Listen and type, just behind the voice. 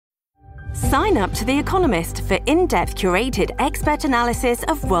Sign up to The Economist for in-depth curated expert analysis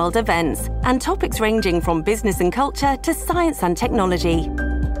of world events and topics ranging from business and culture to science and technology.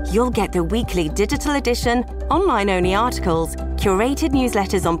 You'll get the weekly digital edition, online-only articles, curated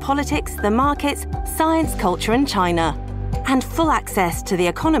newsletters on politics, the markets, science, culture, and China, and full access to The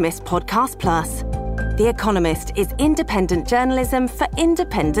Economist Podcast Plus. The Economist is independent journalism for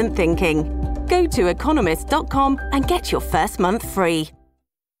independent thinking. Go to economist.com and get your first month free.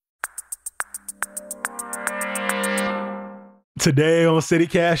 Today on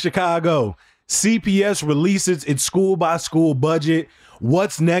CityCast Chicago, CPS releases its school-by-school budget.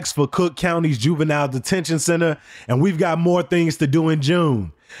 What's next for Cook County's Juvenile Detention Center? And we've got more things to do in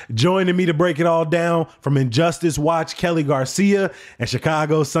June. Joining me to break it all down from Injustice Watch, Kelly Garcia, and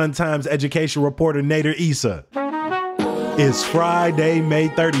Chicago Sun-Times education reporter Nader Issa. It's Friday, May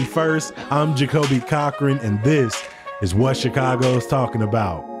 31st. I'm Jacoby Cochran, and this is what Chicago's talking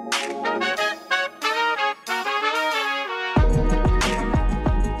about.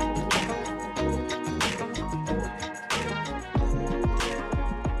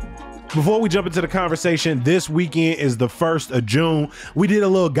 Before we jump into the conversation, this weekend is the 1st of June. We did a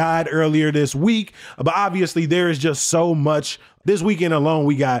little guide earlier this week, but obviously there is just so much. This weekend alone,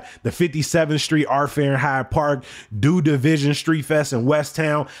 we got the 57th Street Art Fair in Hyde Park, Do Division Street Fest in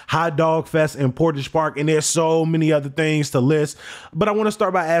Westtown, Hot Dog Fest in Portage Park, and there's so many other things to list. But I want to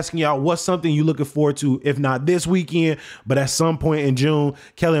start by asking y'all, what's something you looking forward to, if not this weekend, but at some point in June?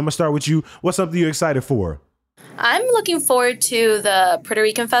 Kelly, I'm going to start with you. What's something you're excited for? I'm looking forward to the Puerto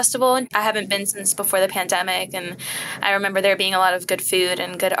Rican Festival. I haven't been since before the pandemic, and I remember there being a lot of good food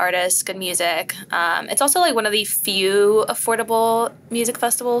and good artists, good music. It's also like one of the few affordable music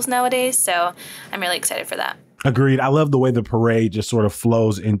festivals nowadays, so I'm really excited for that. Agreed. I love the way the parade just sort of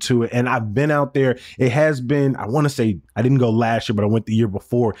flows into it. And I've been out there. It has been, I want to say, I didn't go last year, but I went the year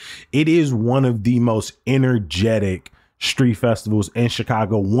before. It is one of the most energetic street festivals in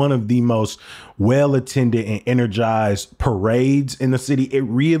Chicago, one of the most well-attended and energized parades in the city. It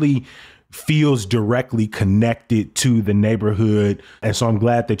really feels directly connected to the neighborhood. And so I'm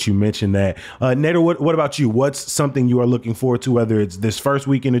glad that you mentioned that. Nader, what about you? What's something you are looking forward to, whether it's this first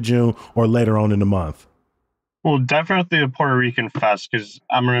weekend of June or later on in the month? Well, definitely the Puerto Rican Fest, because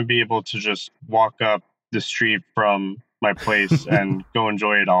I'm going to be able to just walk up the street from my place and go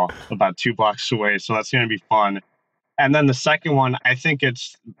enjoy it all about 2 blocks away. So that's going to be fun. And then the second one, I think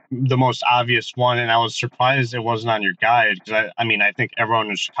it's the most obvious one, and I was surprised it wasn't on your guide, because I think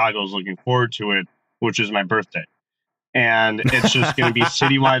everyone in Chicago is looking forward to it, which is my birthday. And it's just going to be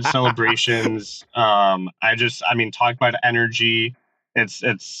citywide celebrations. Talk about energy. It's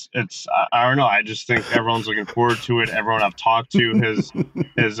I don't know. I just think everyone's looking forward to it. Everyone I've talked to has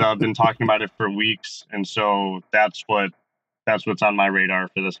been talking about it for weeks, and so that's what's on my radar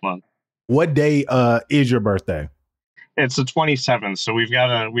for this month. What day is your birthday? It's the 27th, so we've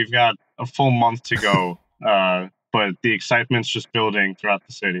got a full month to go, but the excitement's just building throughout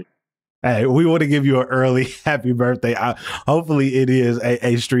the city. Hey, we want to give you an early happy birthday. Hopefully it is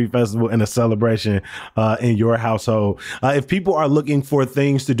a street festival and a celebration in your household. If people are looking for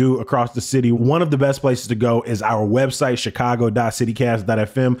things to do across the city, one of the best places to go is our website,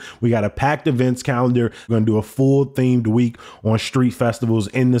 chicago.citycast.fm. We got a packed events calendar. We're going to do a full themed week on street festivals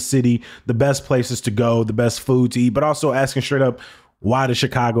in the city, the best places to go, the best food to eat, but also asking straight up, why does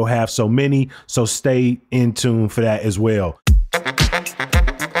Chicago have so many? So stay in tune for that as well.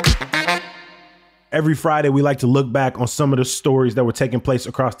 Every Friday, we like to look back on some of the stories that were taking place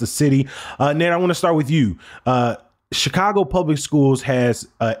across the city. Nate, I want to start with you. Chicago Public Schools has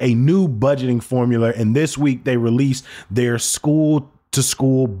a new budgeting formula, and this week they released their school to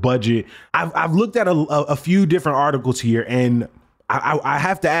school budget. I've looked at a few different articles here, and I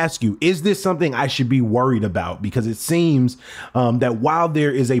have to ask you, is this something I should be worried about? Because it seems that while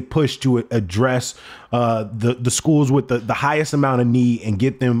there is a push to address the schools with the highest amount of need and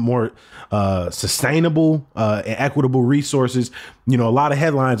get them more sustainable and equitable resources, a lot of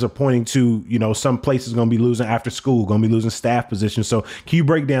headlines are pointing to, some places going to be losing after school, going to be losing staff positions. So can you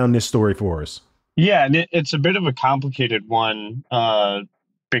break down this story for us? Yeah, and it's a bit of a complicated one.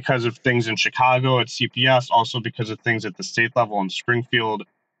 Because of things in Chicago at CPS, also because of things at the state level in Springfield.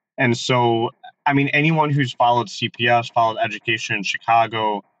 And so, anyone who's followed CPS, followed education in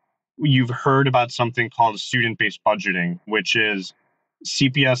Chicago, you've heard about something called student-based budgeting, which is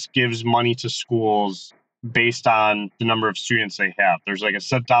CPS gives money to schools based on the number of students they have. There's like a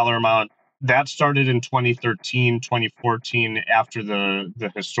set dollar amount. That started in 2013, 2014, after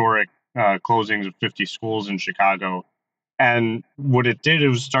the historic closings of 50 schools in Chicago. And what it did, it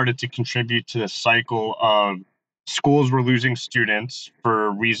was started to contribute to the cycle of schools were losing students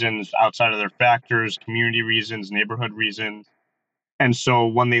for reasons outside of their factors, community reasons, neighborhood reasons. And so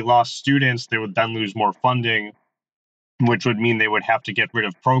when they lost students, they would then lose more funding, which would mean they would have to get rid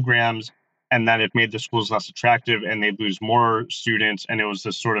of programs. And then it made the schools less attractive and they'd lose more students. And it was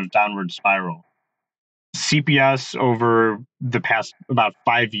this sort of downward spiral. CPS over the past about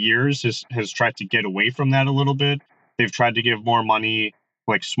 5 years has tried to get away from that a little bit. They've tried to give more money,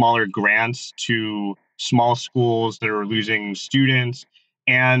 like smaller grants to small schools that are losing students,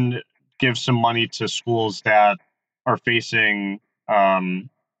 and give some money to schools that are facing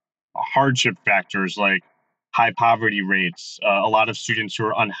hardship factors like high poverty rates, a lot of students who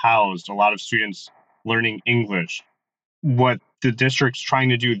are unhoused, a lot of students learning English. What the district's trying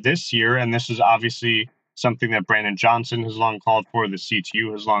to do this year, and this is obviously something that Brandon Johnson has long called for, the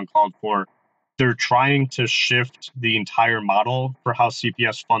CTU has long called for, they're trying to shift the entire model for how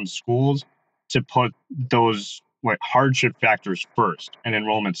CPS funds schools to put those like hardship factors first and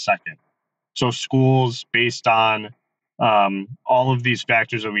enrollment second. So schools, based on all of these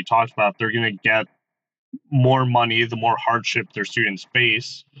factors that we talked about, they're going to get more money the more hardship their students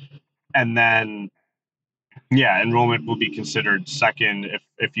face, and then enrollment will be considered second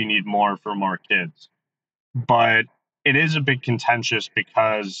if you need more for more kids. But it is a bit contentious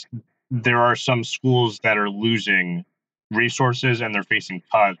because there are some schools that are losing resources and they're facing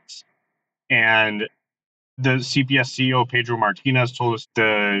cuts. And the CPS CEO, Pedro Martinez, told us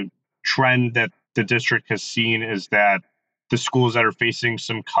the trend that the district has seen is that the schools that are facing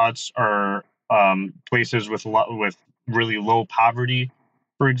some cuts are places with really low poverty,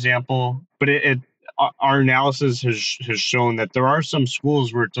 for example. But our analysis has shown that there are some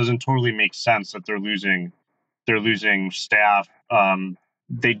schools where it doesn't totally make sense that they're losing staff.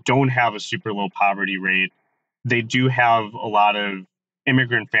 They don't have a super low poverty rate. They do have a lot of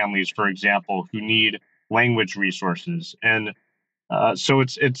immigrant families, for example, who need language resources. And so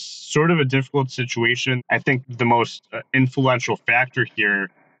it's sort of a difficult situation. I think the most influential factor here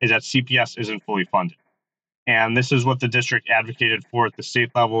is that CPS isn't fully funded. And this is what the district advocated for at the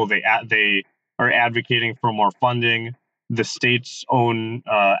state level. They are advocating for more funding. The state's own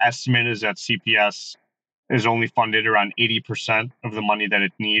estimate is that CPS is only funded around 80% of the money that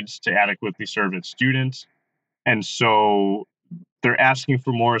it needs to adequately serve its students. And so they're asking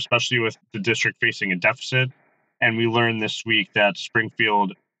for more, especially with the district facing a deficit. And we learned this week that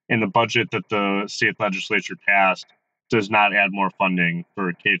Springfield, in the budget that the state legislature passed, does not add more funding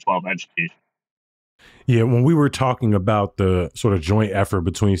for K-12 education. Yeah, when we were talking about the sort of joint effort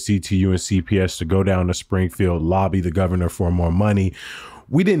between CTU and CPS to go down to Springfield, lobby the governor for more money,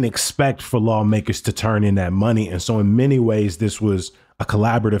 we didn't expect for lawmakers to turn in that money. And so in many ways, this was a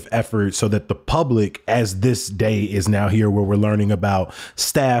collaborative effort so that the public, as this day is now here where we're learning about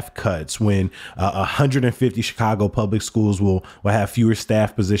staff cuts, when 150 Chicago public schools will have fewer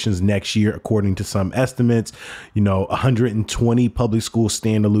staff positions next year, according to some estimates, 120 public schools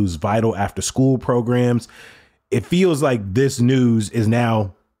stand to lose vital after school programs. It feels like this news is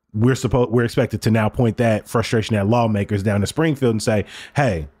now we're expected to now point that frustration at lawmakers down to Springfield and say,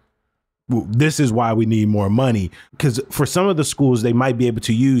 hey, this is why we need more money. Because for some of the schools, they might be able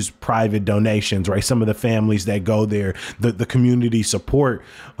to use private donations, right? Some of the families that go there, the community support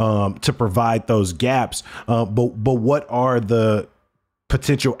to provide those gaps. But what are the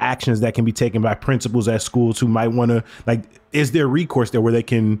potential actions that can be taken by principals at schools who might want to, like, is there recourse there where they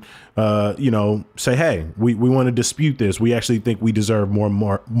can, say, hey, we want to dispute this. We actually think we deserve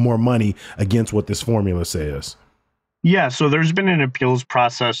more money against what this formula says. Yeah, so there's been an appeals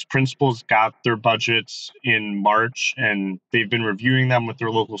process. Principals got their budgets in March, and they've been reviewing them with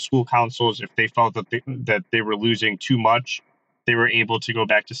their local school councils. If they felt that they were losing too much, they were able to go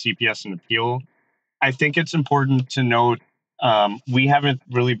back to CPS and appeal. I think it's important to note we haven't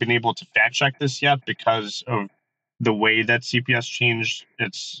really been able to fact check this yet because of the way that CPS changed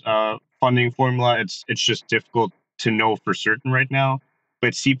its funding formula. It's just difficult to know for certain right now.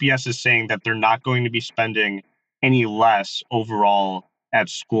 But CPS is saying that they're not going to be spending any less overall at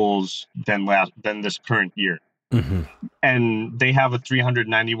schools than this current year. Mm-hmm. And they have a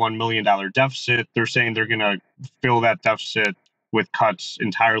 $391 million deficit. They're saying they're going to fill that deficit with cuts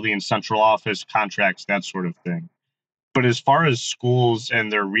entirely in central office, contracts, that sort of thing. But as far as schools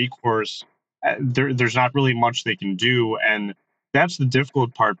and their recourse, there's not really much they can do. And that's the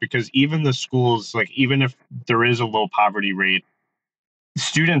difficult part, because even the schools, like, even if there is a low poverty rate,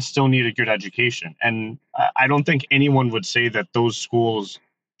 students still need a good education. And I don't think anyone would say that those schools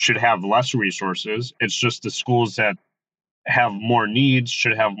should have less resources. It's just the schools that have more needs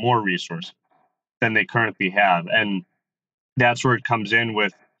should have more resources than they currently have. And that's where it comes in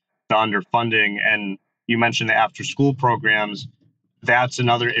with the underfunding. And, You mentioned the after school programs. That's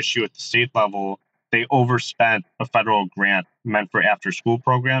another issue at the state level. They overspent a federal grant meant for after school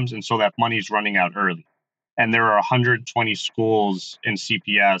programs, and so that money's running out early. And there are 120 schools in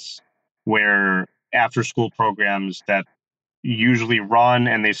CPS where after school programs that usually run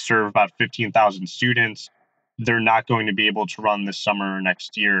and they serve about 15,000 students, they're not going to be able to run this summer or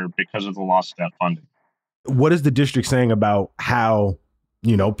next year because of the loss of that funding. What is the district saying about how,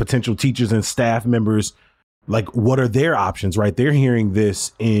 potential teachers and staff members, like, what are their options, right? They're hearing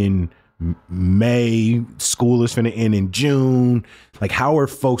this in May, school is finna end in June. Like, how are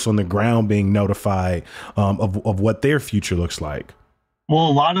folks on the ground being notified of what their future looks like? Well,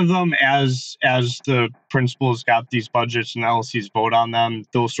 a lot of them, as the principals got these budgets and LLCs vote on them,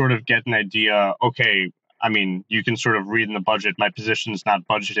 they'll sort of get an idea. Okay, I mean, you can sort of read in the budget, my position's not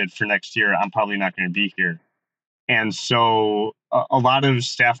budgeted for next year. I'm probably not going to be here. And so a lot of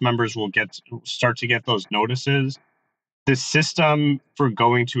staff members will start to get those notices. The system for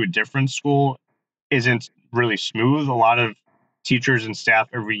going to a different school isn't really smooth. A lot of teachers and staff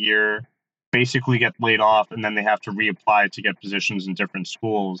every year basically get laid off, and then they have to reapply to get positions in different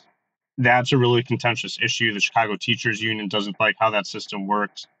schools. That's a really contentious issue. The Chicago Teachers Union doesn't like how that system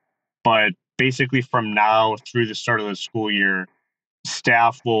works. But basically from now through the start of the school year,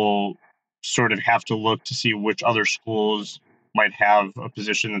 staff will sort of have to look to see which other schools might have a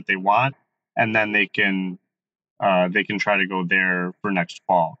position that they want, and then they can try to go there for next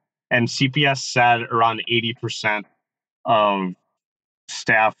fall. And CPS said around 80% of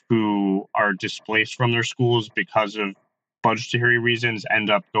staff who are displaced from their schools because of budgetary reasons end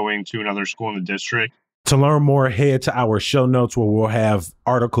up going to another school in the district. To learn more, head to our show notes where we'll have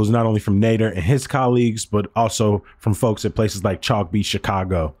articles not only from Nader and his colleagues, but also from folks at places like Chalk Beach,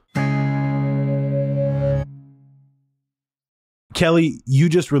 Chicago. Kelly, you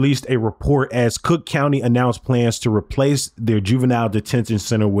just released a report as Cook County announced plans to replace their juvenile detention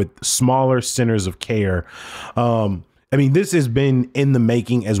center with smaller centers of care. This has been in the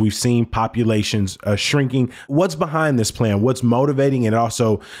making as we've seen populations shrinking. What's behind this plan? What's motivating? And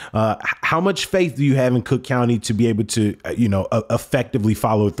also, how much faith do you have in Cook County to be able to, effectively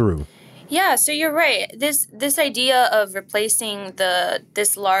follow through? Yeah, so you're right. This idea of replacing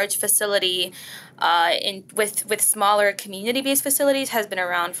this large facility with smaller community-based facilities has been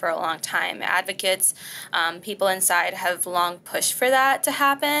around for a long time. Advocates, people inside have long pushed for that to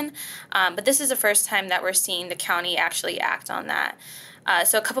happen, but this is the first time that we're seeing the county actually act on that.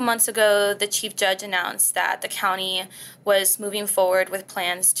 So a couple months ago, the chief judge announced that the county was moving forward with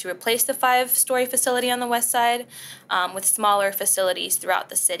plans to replace the 5-story facility on the west side with smaller facilities throughout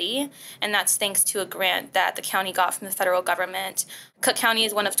the city. And that's thanks to a grant that the county got from the federal government. Cook County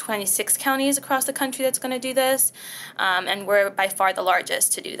is one of 26 counties across the country that's going to do this. And we're by far the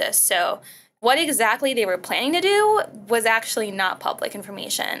largest to do this. So what exactly they were planning to do was actually not public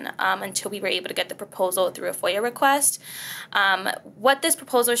information until we were able to get the proposal through a FOIA request. What this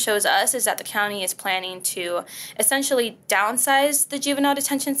proposal shows us is that the county is planning to essentially downsize the juvenile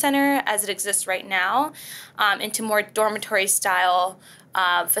detention center as it exists right now into more dormitory-style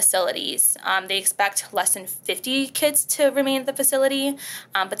facilities. They expect less than 50 kids to remain at the facility,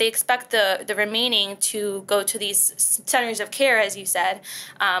 but they expect the remaining to go to these centers of care, as you said,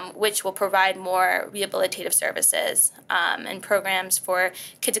 which will provide more rehabilitative services and programs for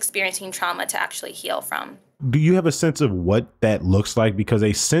kids experiencing trauma to actually heal from. Do you have a sense of what that looks like? Because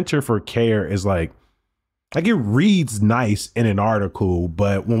a center for care is like it reads nice in an article,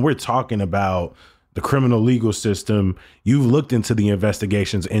 but when we're talking about the criminal legal system, you've looked into the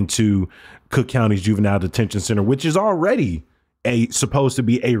investigations into Cook County's Juvenile Detention Center, which is already supposed to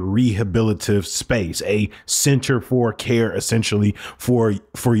be a rehabilitative space, a center for care, essentially for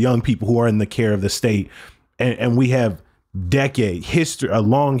young people who are in the care of the state. And we have a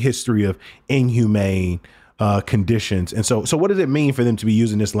long history of inhumane conditions. And so what does it mean for them to be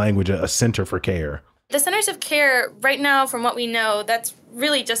using this language, a center for care? The centers of care right now, from what we know, that's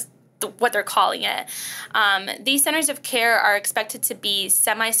really just what they're calling it. These centers of care are expected to be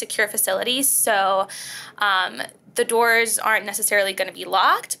semi-secure facilities, so the doors aren't necessarily going to be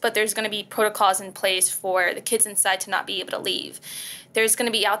locked, but there's going to be protocols in place for the kids inside to not be able to leave. There's going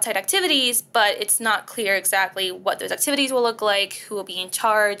to be outside activities, but it's not clear exactly what those activities will look like, who will be in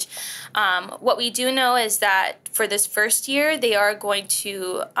charge. What we do know is that for this first year, they are going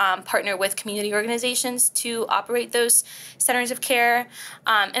to partner with community organizations to operate those centers of care.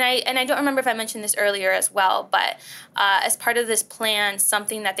 And I don't remember if I mentioned this earlier as well, but as part of this plan,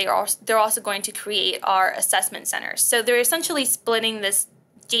 something that they're also going to create are assessment centers. So they're essentially splitting this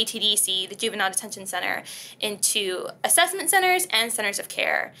JTDC, the Juvenile Detention Center, into assessment centers and centers of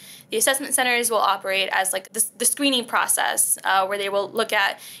care. The assessment centers will operate as like the screening process where they will look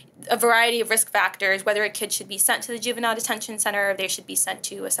at a variety of risk factors, whether a kid should be sent to the juvenile detention center, or they should be sent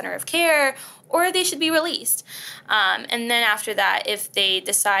to a center of care, or they should be released. And then after that, if the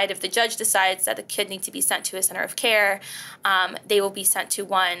judge decides that the kid needs to be sent to a center of care, they will be sent to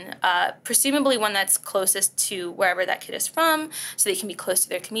one, presumably one that's closest to wherever that kid is from, so they can be close to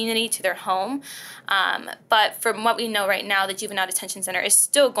their community, to their home. But from what we know right now, the juvenile detention center is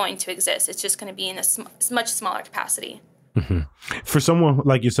still going to exist. It's just going to be in a much smaller capacity. Mm-hmm. For someone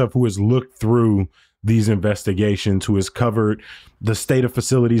like yourself who has looked through these investigations, who has covered the state of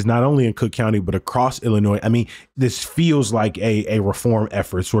facilities, not only in Cook County, but across Illinois, I mean, this feels like a reform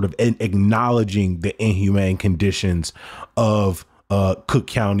effort, sort of acknowledging the inhumane conditions of Cook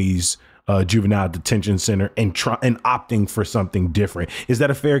County's juvenile detention center and opting for something different. Is that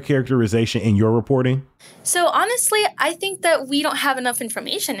a fair characterization in your reporting? So honestly, I think that we don't have enough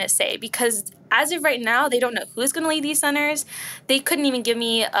information to say, because as of right now, they don't know who's going to lead these centers. They couldn't even give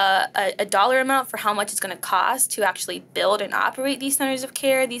me a dollar amount for how much it's going to cost to actually build and operate these centers of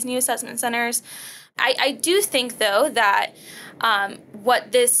care, these new assessment centers. I do think, though, that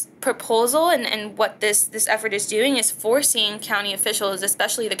what this proposal and what this effort is doing is forcing county officials,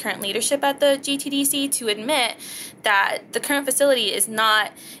 especially the current leadership at the GTDC, to admit that the current facility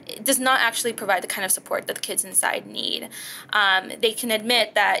does not actually provide the kind of support that the kids inside need. They can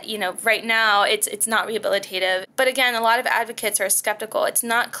admit that, right now it's not rehabilitative. But again, a lot of advocates are skeptical. It's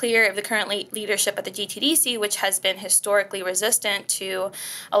not clear if the current leadership at the GTDC, which has been historically resistant to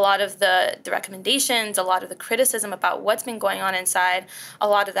a lot of the recommendations, a lot of the criticism about what's been going on inside, a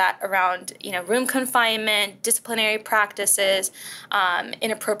lot of that around, room confinement, disciplinary practices,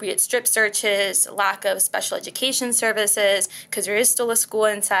 inappropriate strip searches, lack of special education services, because there is still a school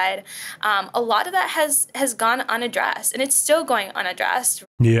inside. A lot of that has gone unaddressed, and it's still going unaddressed.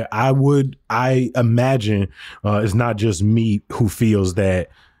 Yeah, I imagine it's not just me who feels that,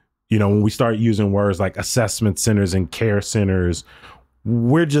 when we start using words like assessment centers and care centers,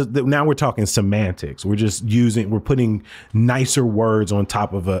 we're talking semantics. We're putting nicer words on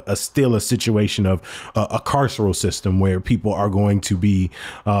top of a situation of a carceral system where people are going to be,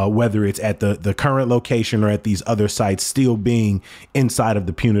 whether it's at the current location or at these other sites, still being inside of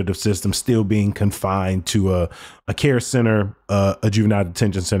the punitive system, still being confined to a care center, a juvenile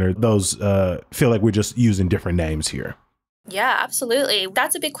detention center. Those feel like we're just using different names here. Yeah, absolutely.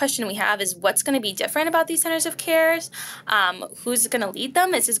 That's a big question we have, is what's going to be different about these centers of care? Who's going to lead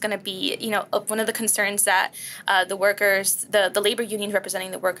them? Is this going to be, one of the concerns that the workers, the labor unions representing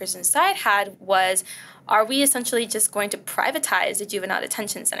the workers inside had was, are we essentially just going to privatize the juvenile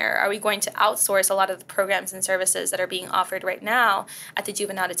detention center? Are we going to outsource a lot of the programs and services that are being offered right now at the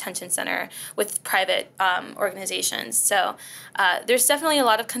juvenile detention center with private organizations? So there's definitely a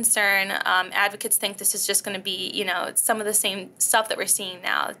lot of concern. Advocates think this is just going to be, some of the same stuff that we're seeing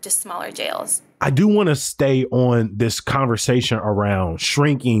now, just smaller jails. I do want to stay on this conversation around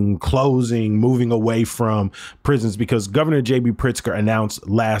shrinking, closing, moving away from prisons, because Governor J.B. Pritzker announced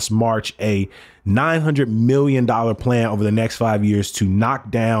last March a $900 million plan over the next 5 years to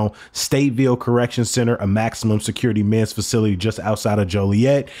knock down Stateville Correction Center, a maximum security men's facility just outside of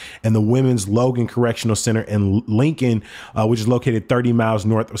Joliet, and the Women's Logan Correctional Center in Lincoln, which is located 30 miles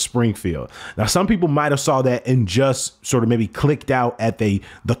north of Springfield. Now, some people might have saw that and just sort of maybe clicked out at the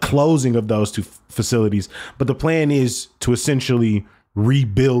closing of those two facilities, but the plan is to essentially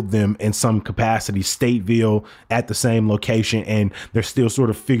rebuild them in some capacity, Stateville at the same location, and they're still sort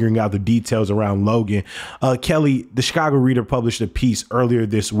of figuring out the details around Logan. Kelly, the Chicago Reader published a piece earlier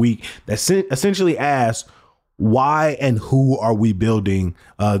this week that essentially asked, why and who are we building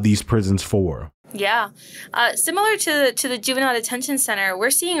these prisons for? Yeah. Similar to the juvenile detention center,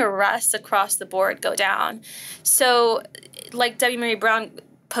 we're seeing arrests across the board go down. So like Debbie Marie Brown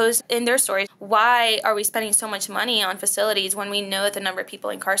posed in their story, why are we spending so much money on facilities when we know that the number of people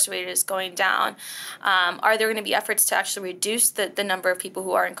incarcerated is going down? Are there going to be efforts to actually reduce the number of people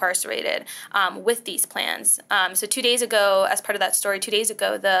who are incarcerated with these plans? So 2 days ago, as part of that story, 2 days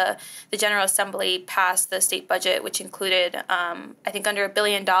ago, the General Assembly passed the state budget, which included, I think, under $1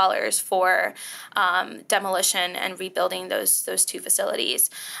 billion for demolition and rebuilding those two facilities.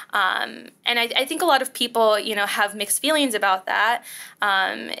 And I think a lot of people, have mixed feelings about that.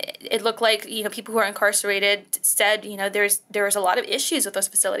 It looked like, people who are incarcerated said, there was a lot of issues with those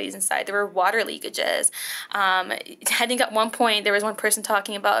facilities inside. There were water leakages. I think at one point there was one person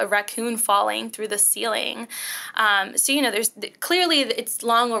talking about a raccoon falling through the ceiling. So, there's clearly it's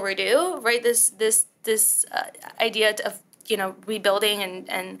long overdue, right? This idea of rebuilding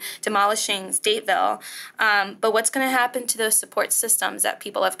and demolishing Stateville. But what's going to happen to those support systems that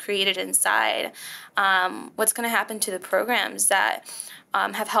people have created inside? What's going to happen to the programs that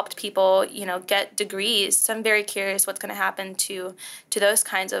have helped people, get degrees? So I'm very curious what's going to happen to those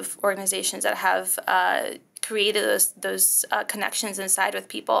kinds of organizations that have created those connections inside with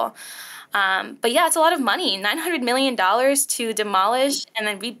people. But yeah, it's a lot of money, $900 million to demolish and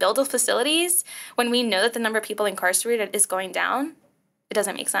then rebuild the facilities when we know that the number of people incarcerated is going down. It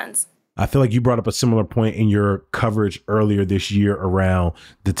doesn't make sense. I feel like you brought up a similar point in your coverage earlier this year around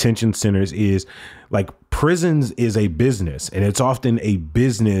detention centers. Is like prisons is a business, and it's often a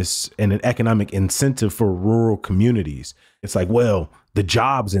business and an economic incentive for rural communities. It's like, well, the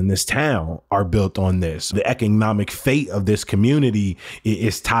jobs in this town are built on this. The economic fate of this community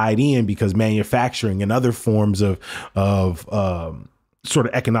is tied in because manufacturing and other forms of sort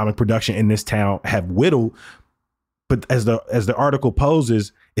of economic production in this town have whittled. But as the article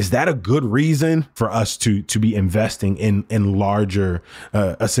poses, is that a good reason for us to be investing in larger,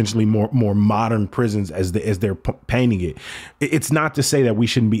 essentially more modern prisons as they're painting it? It's not to say that we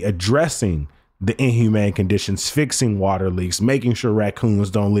shouldn't be addressing the inhumane conditions, fixing water leaks, making sure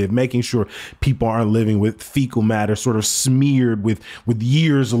raccoons don't live, making sure people aren't living with fecal matter sort of smeared with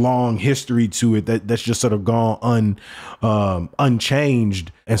years long history to it that's just sort of gone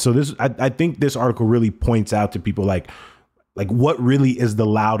unchanged. And so I think this article really points out to people like what really is the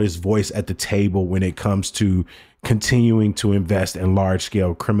loudest voice at the table when it comes to continuing to invest in large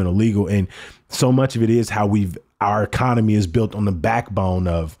scale criminal legal. And so much of it is how our economy is built on the backbone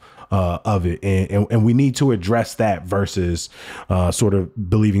of it. And we need to address that versus sort of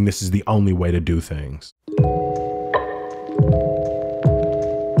believing this is the only way to do things.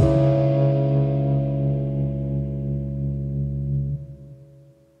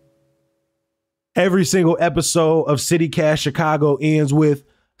 Every single episode of CityCast Chicago ends with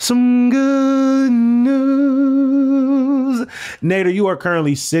some good news. Nader, you are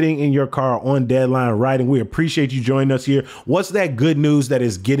currently sitting in your car on deadline writing. We appreciate you joining us here. What's that good news that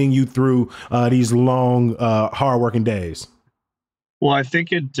is getting you through these long, hardworking days? Well, I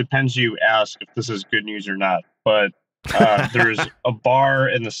think it depends who you ask if this is good news or not. But there's a bar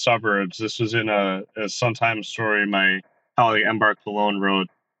in the suburbs. This was in a Sun-Times story my colleague Embark Cologne wrote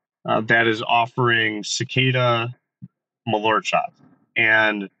that is offering Cicada Malört shots.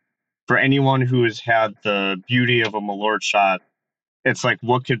 And for anyone who has had the beauty of a Malört shot, it's like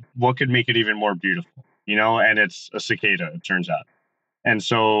what could make it even more beautiful, And it's a cicada, it turns out. And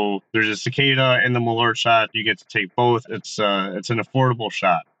so there's a cicada in the Malört shot. You get to take both. It's an affordable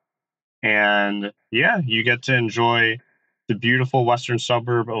shot, and yeah, you get to enjoy the beautiful western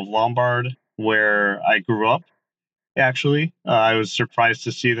suburb of Lombard, where I grew up. Actually, I was surprised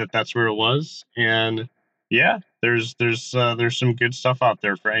to see that that's where it was, and yeah, there's some good stuff out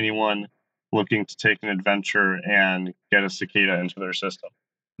there for anyone looking to take an adventure and get a cicada into their system.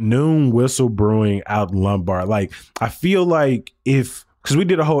 Noon Whistle Brewing out in Lombard. Like, I feel like because we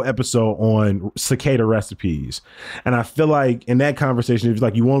did a whole episode on cicada recipes, and I feel like in that conversation, it's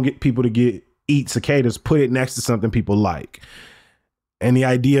like you won't get people to eat cicadas, put it next to something people like. And the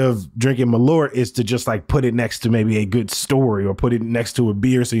idea of drinking Malört is to just like put it next to maybe a good story or put it next to a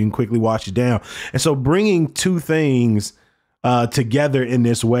beer so you can quickly wash it down. And so bringing two things together in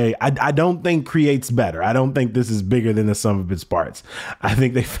this way, I don't think creates better. I don't think this is bigger than the sum of its parts. I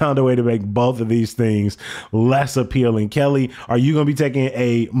think they found a way to make both of these things less appealing. Kelly, are you going to be taking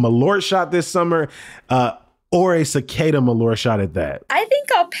a Malört shot this summer or a cicada Malört shot at that? I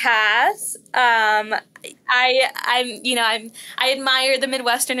think I'll pass. I admire the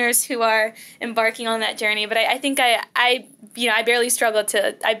Midwesterners who are embarking on that journey, but I think I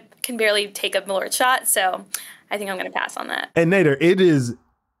can barely take a Malört shot, so I think I'm going to pass on that. And Nader, it is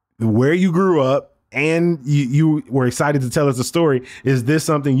where you grew up and you were excited to tell us a story. Is this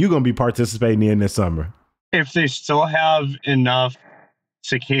something you're going to be participating in this summer? If they still have enough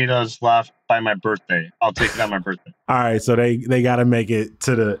cicadas left by my birthday, I'll take it on my birthday. All right, so they got to make it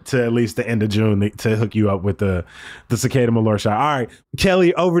to at least the end of June to hook you up with the cicada Malört shot. All right,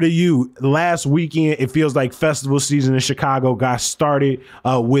 Kelly, over to you. Last weekend, it feels like festival season in Chicago got started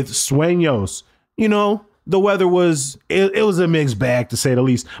with Sueños. The weather was it was a mixed bag, to say the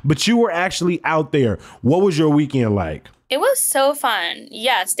least, but you were actually out there. What was your weekend like? It was so fun.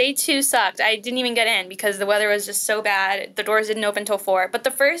 Yes, day 2 sucked. I didn't even get in because the weather was just so bad. The doors didn't open till 4. But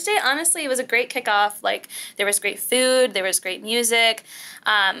the first day, honestly, it was a great kickoff. Like, there was great food, there was great music.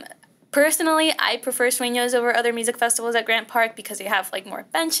 Personally, I prefer Sueños over other music festivals at Grant Park because they have like more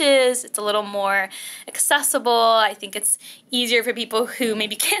benches. It's a little more accessible. I think it's easier for people who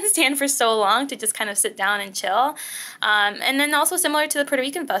maybe can't stand for so long to just kind of sit down and chill. And then also similar to the Puerto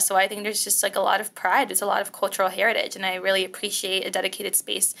Rican festival, I think there's just like a lot of pride. There's a lot of cultural heritage, and I really appreciate a dedicated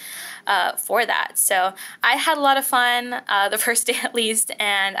space for that. So I had a lot of fun the first day at least,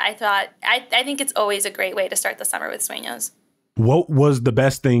 and I think it's always a great way to start the summer with Sueños. What was the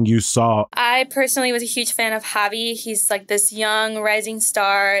best thing you saw? I personally was a huge fan of Javi. He's like this young rising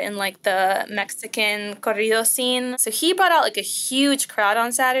star in like the Mexican corrido scene. So he brought out like a huge crowd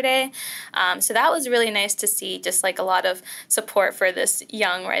on Saturday. So that was really nice to see, just like a lot of support for this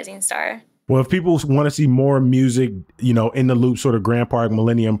young rising star. Well, if people want to see more music, you know, in the Loop, sort of Grand Park,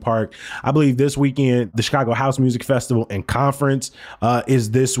 Millennium Park, I believe this weekend, the Chicago House Music Festival and Conference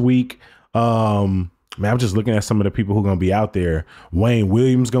is this week. Man, I'm just looking at some of the people who are going to be out there. Wayne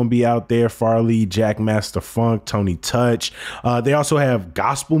Williams going to be out there. Farley, Jack Master Funk, Tony Touch. They also have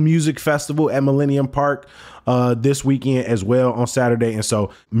Gospel Music Festival at Millennium Park this weekend as well on Saturday. And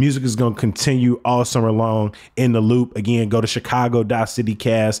so music is going to continue all summer long in the Loop. Again, go to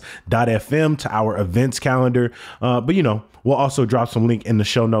chicago.citycast.fm to our events calendar. But, you know, we'll also drop some link in the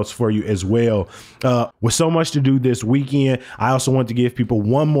show notes for you as well. With so much to do this weekend, I also want to give people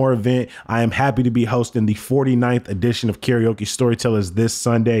one more event. I am happy to be hosting the 49th edition of Karaoke Storytellers this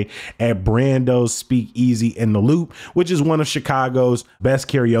Sunday at Brando's Speakeasy in the Loop, which is one of Chicago's best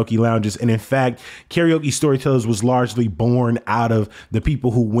karaoke lounges. And in fact, Karaoke Storytellers was largely born out of the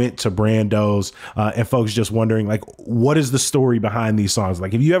people who went to Brando's and folks just wondering, like, what is the story behind these songs?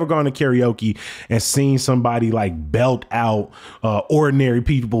 Like, have you ever gone to karaoke and seen somebody like belt out Ordinary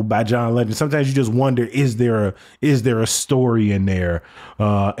People by John Legend? Sometimes you just wonder, is there a story in there?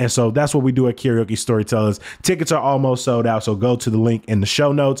 And so that's what we do at Karaoke Storytellers. Tickets are almost sold out, so go to the link in the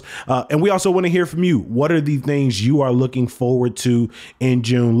show notes. And we also want to hear from you. What are the things you are looking forward to in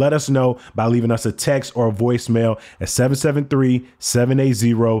June? Let us know by leaving us a text or a voicemail at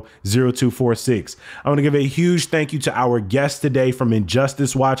 773-780-0246. I want to give a huge thank you to our guest today from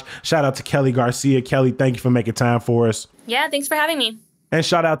Injustice Watch. Shout out to Kelly Garcia. Kelly, thank you for making time for us. Yeah, thanks for having me. And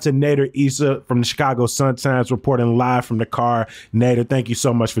shout out to Nader Issa from the Chicago Sun-Times reporting live from the car. Nader, thank you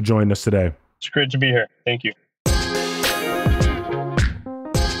so much for joining us today. It's great to be here. Thank you.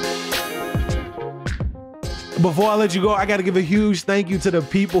 Before I let you go, I got to give a huge thank you to the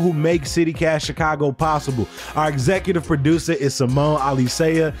people who make CityCast Chicago possible. Our executive producer is Simone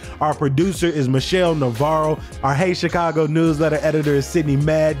Alisea. Our producer is Michelle Navarro. Our Hey Chicago newsletter editor is Sydney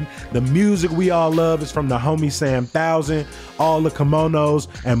Madden. The music we all love is from the homie Sam Thousand, All the Kimonos,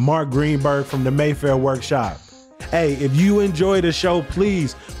 and Mark Greenberg from the Mayfair Workshop. Hey, if you enjoy the show,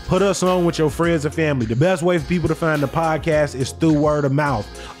 please put us on with your friends and family. The best way for people to find the podcast is through word of mouth.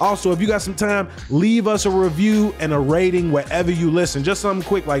 Also, if you got some time, leave us a review and a rating wherever you listen. Just something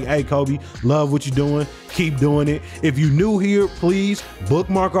quick like, hey, Kobe, love what you're doing. Keep doing it. If you're new here, please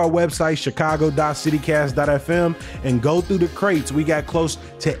bookmark our website, chicago.citycast.fm, and go through the crates. We got close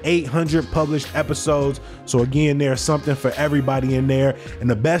to 800 published episodes. So again, there's something for everybody in there. And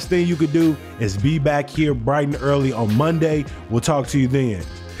the best thing you could do is be back here bright and early on Monday. We'll talk to you then.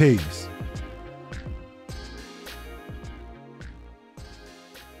 Peace.